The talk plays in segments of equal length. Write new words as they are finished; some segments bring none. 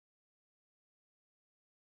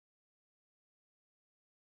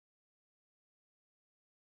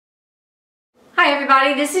Hi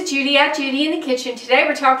everybody, this is Judy at Judy in the Kitchen. Today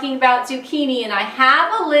we're talking about zucchini, and I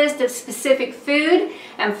have a list of specific food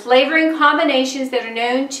and flavoring combinations that are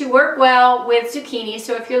known to work well with zucchini.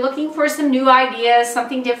 So if you're looking for some new ideas,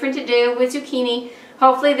 something different to do with zucchini,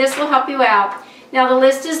 hopefully this will help you out. Now the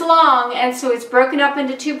list is long, and so it's broken up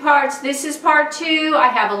into two parts. This is part 2. I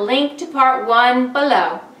have a link to part 1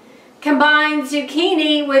 below. Combine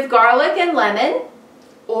zucchini with garlic and lemon,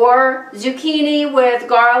 or zucchini with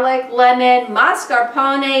garlic, lemon,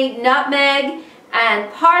 mascarpone, nutmeg,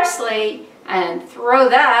 and parsley, and throw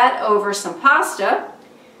that over some pasta.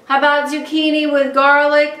 How about zucchini with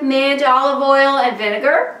garlic, mint, olive oil, and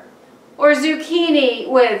vinegar? Or zucchini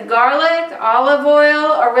with garlic, olive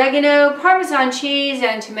oil, oregano, Parmesan cheese,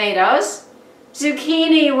 and tomatoes?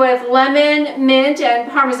 Zucchini with lemon, mint, and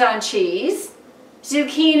Parmesan cheese?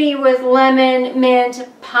 Zucchini with lemon, mint,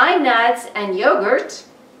 pine nuts, and yogurt?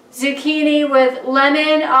 Zucchini with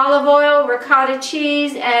lemon, olive oil, ricotta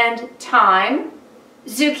cheese, and thyme.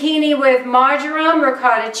 Zucchini with marjoram,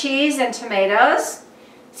 ricotta cheese, and tomatoes.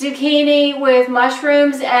 Zucchini with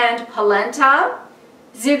mushrooms and polenta.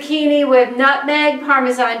 Zucchini with nutmeg,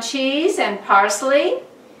 Parmesan cheese, and parsley.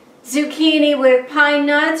 Zucchini with pine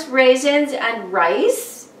nuts, raisins, and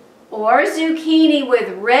rice. Or zucchini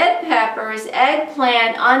with red peppers,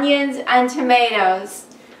 eggplant, onions, and tomatoes.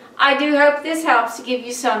 I do hope this helps to give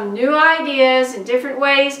you some new ideas and different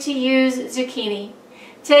ways to use zucchini.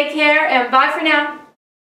 Take care and bye for now.